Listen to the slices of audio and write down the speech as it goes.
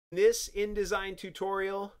In this InDesign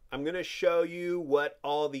tutorial, I'm going to show you what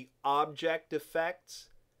all the object effects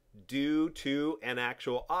do to an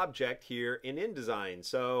actual object here in InDesign.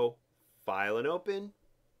 So, File and Open.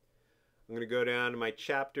 I'm going to go down to my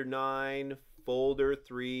Chapter 9, Folder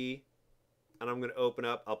 3, and I'm going to open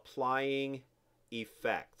up Applying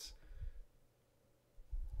Effects.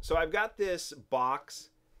 So I've got this box,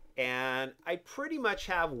 and I pretty much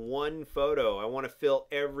have one photo. I want to fill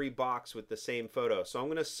every box with the same photo. So I'm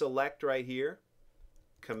going to select right here,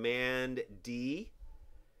 Command D,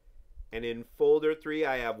 and in folder 3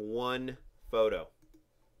 I have one photo.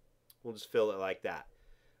 We'll just fill it like that.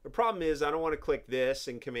 The problem is I don't want to click this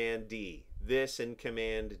and Command D, this and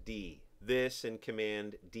Command D, this and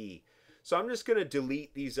Command D. So I'm just going to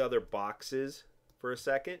delete these other boxes for a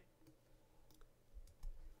second.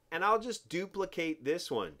 And I'll just duplicate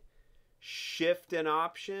this one. Shift and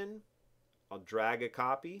Option, I'll drag a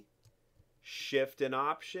copy. Shift and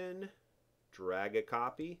Option, drag a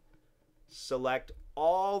copy. Select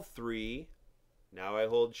all three. Now I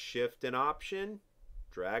hold Shift and Option,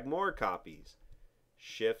 drag more copies.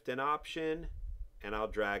 Shift and Option, and I'll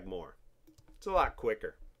drag more. It's a lot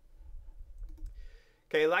quicker.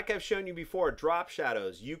 Okay, like I've shown you before, drop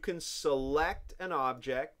shadows. You can select an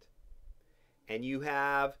object, and you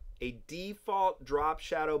have a default drop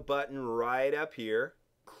shadow button right up here.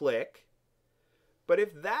 Click. But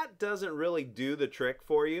if that doesn't really do the trick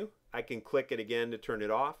for you, I can click it again to turn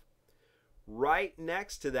it off. Right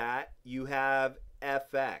next to that, you have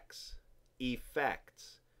FX,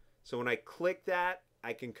 Effects. So when I click that,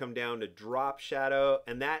 I can come down to drop shadow,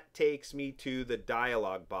 and that takes me to the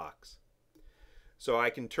dialog box. So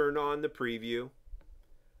I can turn on the preview.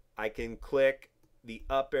 I can click the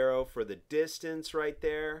up arrow for the distance right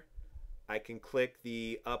there. I can click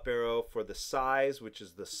the up arrow for the size, which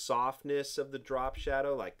is the softness of the drop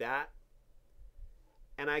shadow, like that.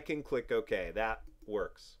 And I can click OK. That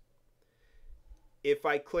works. If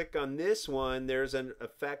I click on this one, there's an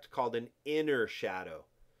effect called an inner shadow.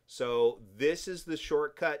 So this is the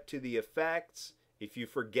shortcut to the effects. If you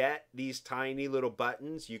forget these tiny little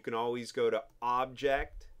buttons, you can always go to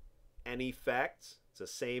Object and Effects. It's the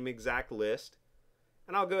same exact list.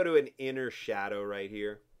 And I'll go to an inner shadow right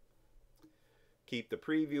here. Keep the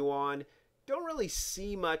preview on. Don't really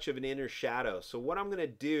see much of an inner shadow. So what I'm going to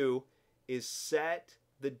do is set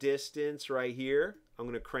the distance right here. I'm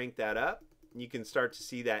going to crank that up. You can start to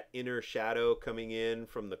see that inner shadow coming in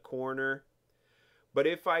from the corner. But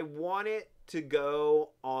if I want it to go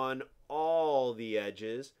on all the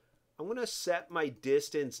edges, I'm going to set my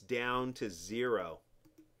distance down to 0.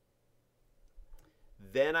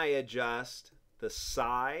 Then I adjust the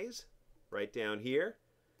size right down here.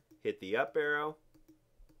 Hit the up arrow.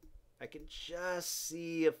 I can just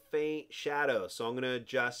see a faint shadow, so I'm going to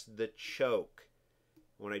adjust the choke.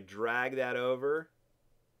 When I drag that over,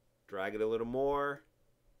 drag it a little more,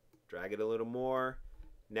 drag it a little more.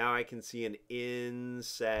 Now I can see an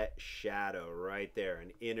inset shadow right there,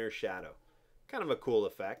 an inner shadow. Kind of a cool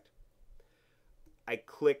effect. I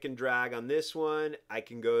click and drag on this one. I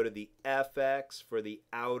can go to the FX for the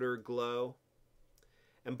outer glow.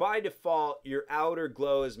 And by default, your outer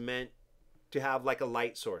glow is meant to have like a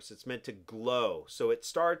light source. It's meant to glow. So it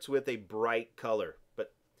starts with a bright color,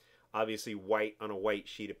 but obviously white on a white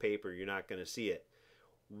sheet of paper, you're not going to see it.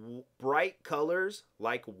 Bright colors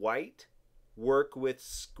like white work with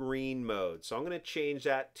screen mode. So I'm going to change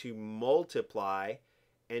that to multiply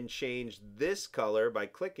and change this color by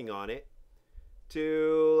clicking on it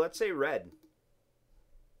to, let's say, red.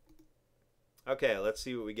 Okay, let's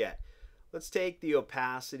see what we get. Let's take the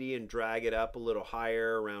opacity and drag it up a little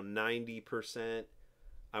higher, around 90%.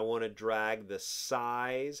 I want to drag the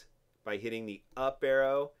size by hitting the up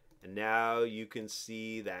arrow, and now you can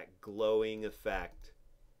see that glowing effect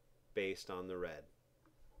based on the red.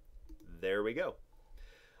 There we go.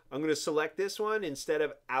 I'm going to select this one. Instead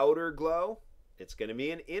of outer glow, it's going to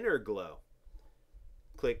be an inner glow.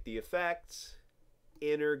 Click the effects,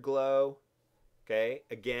 inner glow. Okay,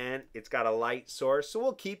 again, it's got a light source, so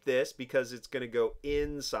we'll keep this because it's going to go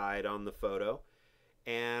inside on the photo.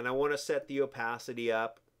 And I want to set the opacity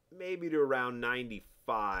up maybe to around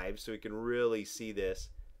 95 so we can really see this.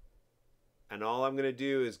 And all I'm going to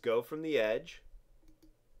do is go from the edge.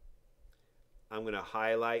 I'm going to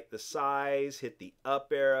highlight the size, hit the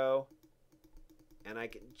up arrow, and I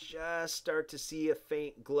can just start to see a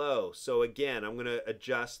faint glow. So again, I'm going to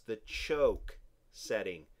adjust the choke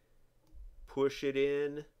setting. Push it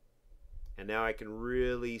in, and now I can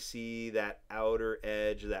really see that outer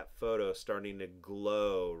edge of that photo starting to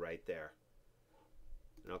glow right there.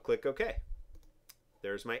 And I'll click OK.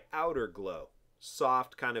 There's my outer glow.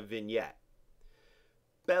 Soft kind of vignette.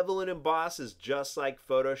 Bevel and emboss is just like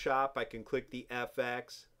Photoshop. I can click the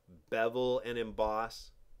FX, bevel and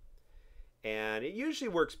emboss. And it usually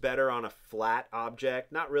works better on a flat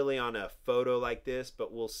object, not really on a photo like this,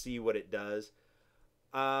 but we'll see what it does.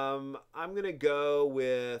 I'm going to go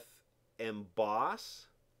with emboss.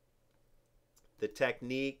 The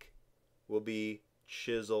technique will be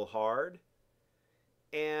chisel hard.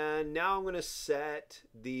 And now I'm going to set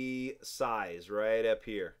the size right up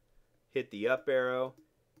here. Hit the up arrow,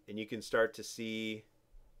 and you can start to see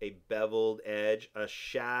a beveled edge, a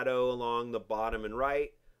shadow along the bottom and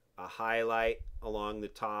right, a highlight along the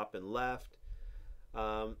top and left.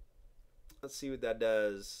 Let's see what that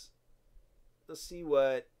does. Let's see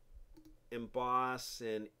what emboss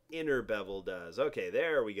and inner bevel does. Okay,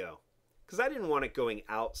 there we go. Because I didn't want it going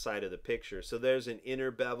outside of the picture. So there's an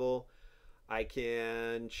inner bevel. I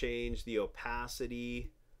can change the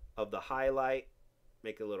opacity of the highlight,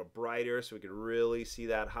 make it a little brighter so we can really see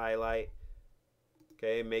that highlight.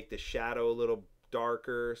 Okay, make the shadow a little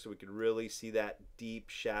darker so we can really see that deep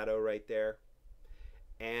shadow right there.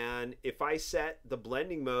 And if I set the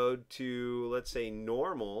blending mode to, let's say,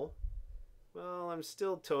 normal, well, I'm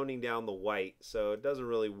still toning down the white, so it doesn't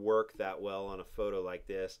really work that well on a photo like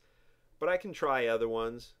this. But I can try other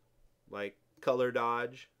ones, like color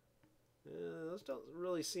dodge. Those don't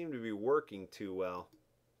really seem to be working too well.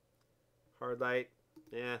 Hard light,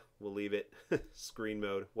 we'll leave it. Screen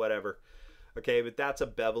mode, whatever. Okay, but that's a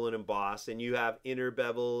bevel and emboss, and you have inner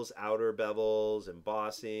bevels, outer bevels,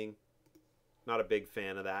 embossing. Not a big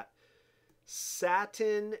fan of that.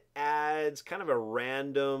 Satin adds kind of a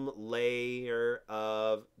random layer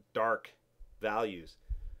of dark values.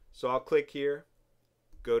 So I'll click here,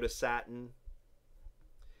 go to Satin,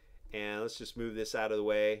 and let's just move this out of the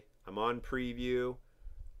way. I'm on preview.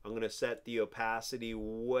 I'm going to set the opacity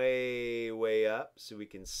way up so we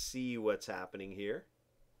can see what's happening here.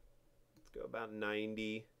 Let's go about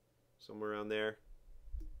 90, somewhere around there,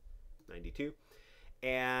 92.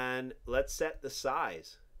 And let's set the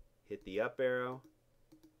size. Hit the up arrow.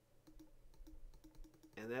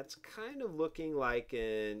 And that's kind of looking like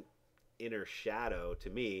an inner shadow to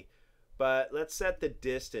me. But let's set the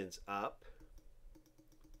distance up.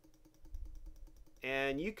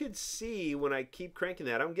 And you could see when I keep cranking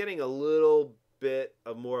that, I'm getting a little bit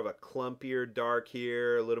of more of a clumpier dark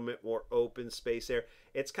here, a little bit more open space there.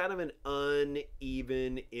 It's kind of an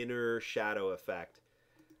uneven inner shadow effect.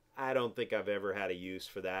 I don't think I've ever had a use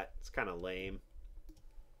for that. It's kind of lame.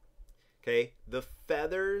 Okay, the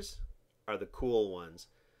feathers are the cool ones.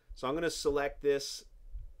 So I'm going to select this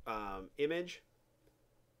image,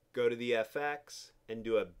 go to the FX, and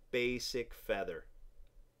do a basic feather.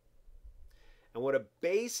 And what a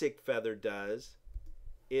basic feather does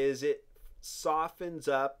is it softens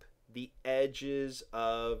up the edges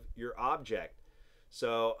of your object.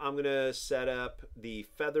 So I'm going to set up the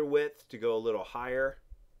feather width to go a little higher,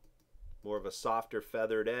 more of a softer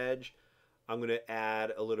feathered edge. I'm going to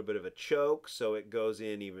add a little bit of a choke so it goes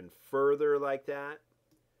in even further like that.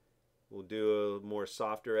 We'll do a more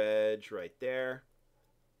softer edge right there.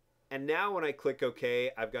 And now when I click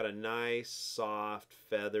OK, I've got a nice soft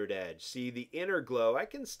feathered edge. See the inner glow, I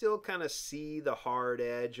can still kind of see the hard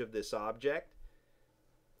edge of this object.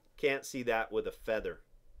 Can't see that with a feather.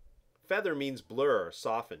 Feather means blur or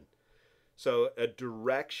soften. So a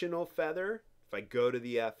directional feather, if I go to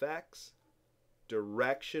the FX,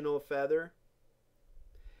 directional feather.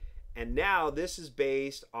 And now this is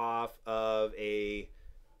based off of a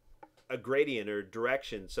gradient or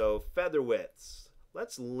direction. So feather widths.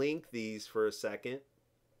 Let's link these for a second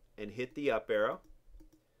and hit the up arrow.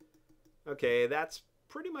 Okay, that's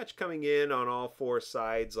pretty much coming in on all four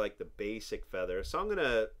sides like the basic feather. So I'm going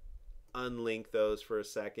to unlink those for a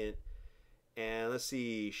second. And let's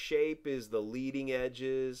see, shape is the leading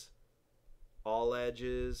edges, all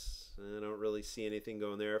edges. I don't really see anything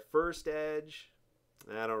going there. First edge,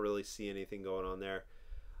 I don't really see anything going on there.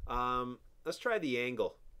 Let's try the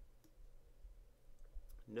angle.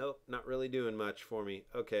 Nope, not really doing much for me.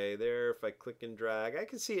 Okay, there, if I click and drag, I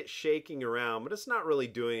can see it shaking around, but it's not really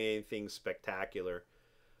doing anything spectacular.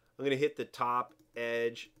 I'm going to hit the top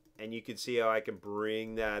edge, and you can see how I can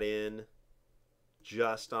bring that in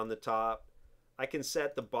just on the top. I can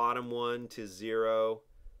set the bottom one to 0,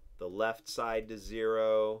 the left side to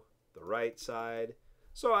 0, the right side.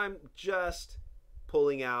 So I'm just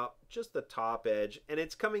pulling out just the top edge, and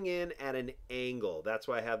it's coming in at an angle. That's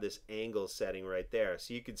why I have this angle setting right there.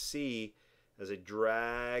 So you can see as I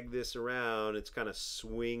drag this around, it's kind of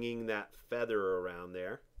swinging that feather around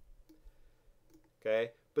there.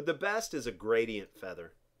 Okay, but the best is a gradient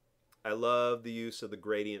feather. I love the use of the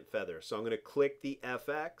gradient feather. So I'm going to click the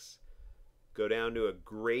FX, go down to a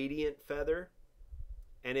gradient feather,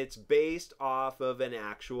 and it's based off of an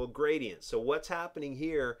actual gradient. So what's happening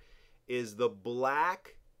here is the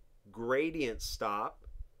black gradient stop.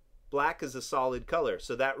 Black is a solid color,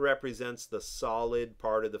 so that represents the solid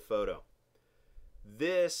part of the photo.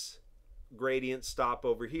 This gradient stop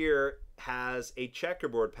over here has a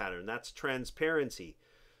checkerboard pattern. That's transparency.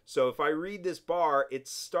 So if I read this bar, it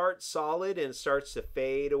starts solid and it starts to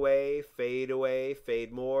fade away, fade away,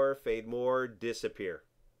 fade more, disappear.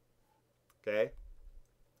 Okay?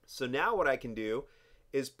 So now what I can do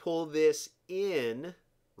is pull this in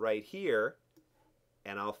right here,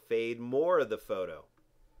 and I'll fade more of the photo.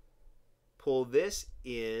 Pull this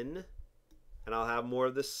in, and I'll have more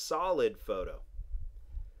of the solid photo.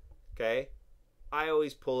 Okay? I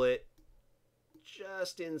always pull it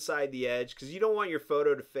just inside the edge because you don't want your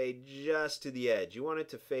photo to fade just to the edge. You want it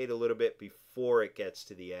to fade a little bit before it gets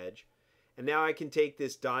to the edge. And now I can take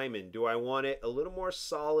this diamond. Do I want it a little more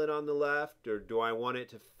solid on the left, or do I want it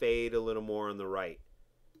to fade a little more on the right?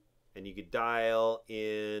 And you could dial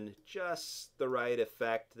in just the right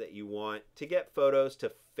effect that you want to get photos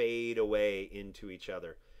to fade away into each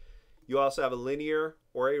other. You also have a linear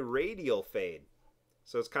or a radial fade.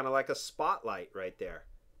 So it's kind of like a spotlight right there.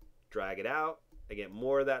 Drag it out, I get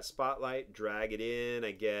more of that spotlight. Drag it in,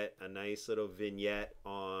 I get a nice little vignette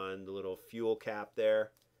on the little fuel cap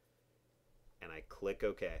there. And I click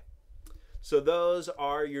OK. So those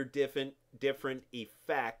are your different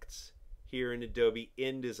effects here in Adobe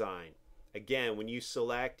InDesign. Again, when you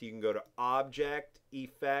select, you can go to Object,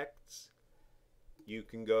 Effects. You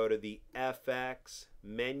can go to the FX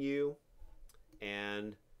menu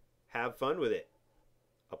and have fun with it.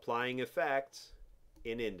 Applying effects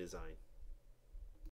in InDesign.